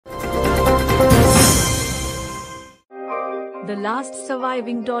The last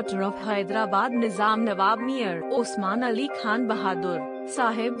surviving daughter of Hyderabad Nizam Nawab Mir Osman Ali Khan Bahadur,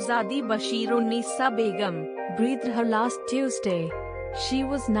 Sahebzadi Basheer Unnissa Begum, breathed her last Tuesday. She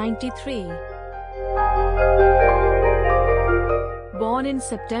was 93. Born in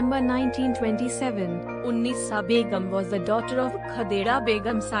September 1927, Unnissa Begum was the daughter of Khadera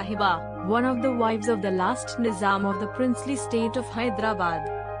Begum Saheba, one of the wives of the last Nizam of the princely state of Hyderabad.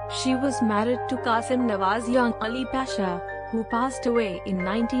 She was married to Qasim Nawaz young Ali Pasha, who passed away in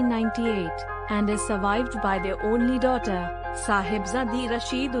 1998, and is survived by their only daughter, Sahebzadi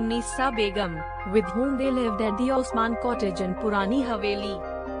Basheer Unnissa Begum, with whom they lived at the Osman cottage in Purani Haveli.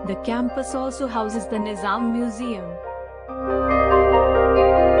 The campus also houses the Nizam Museum.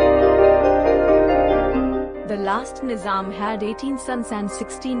 The last Nizam had 18 sons and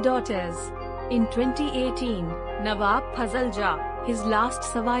 16 daughters. In 2018, Nawab Fazalja, his last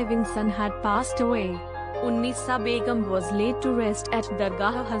surviving son, had passed away. Unnissa Begum was laid to rest at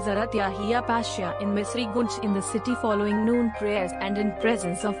Dargah Hazrat Yahya Pasha in Misrigunj in the city following noon prayers and in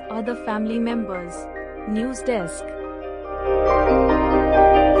presence of other family members. News Desk.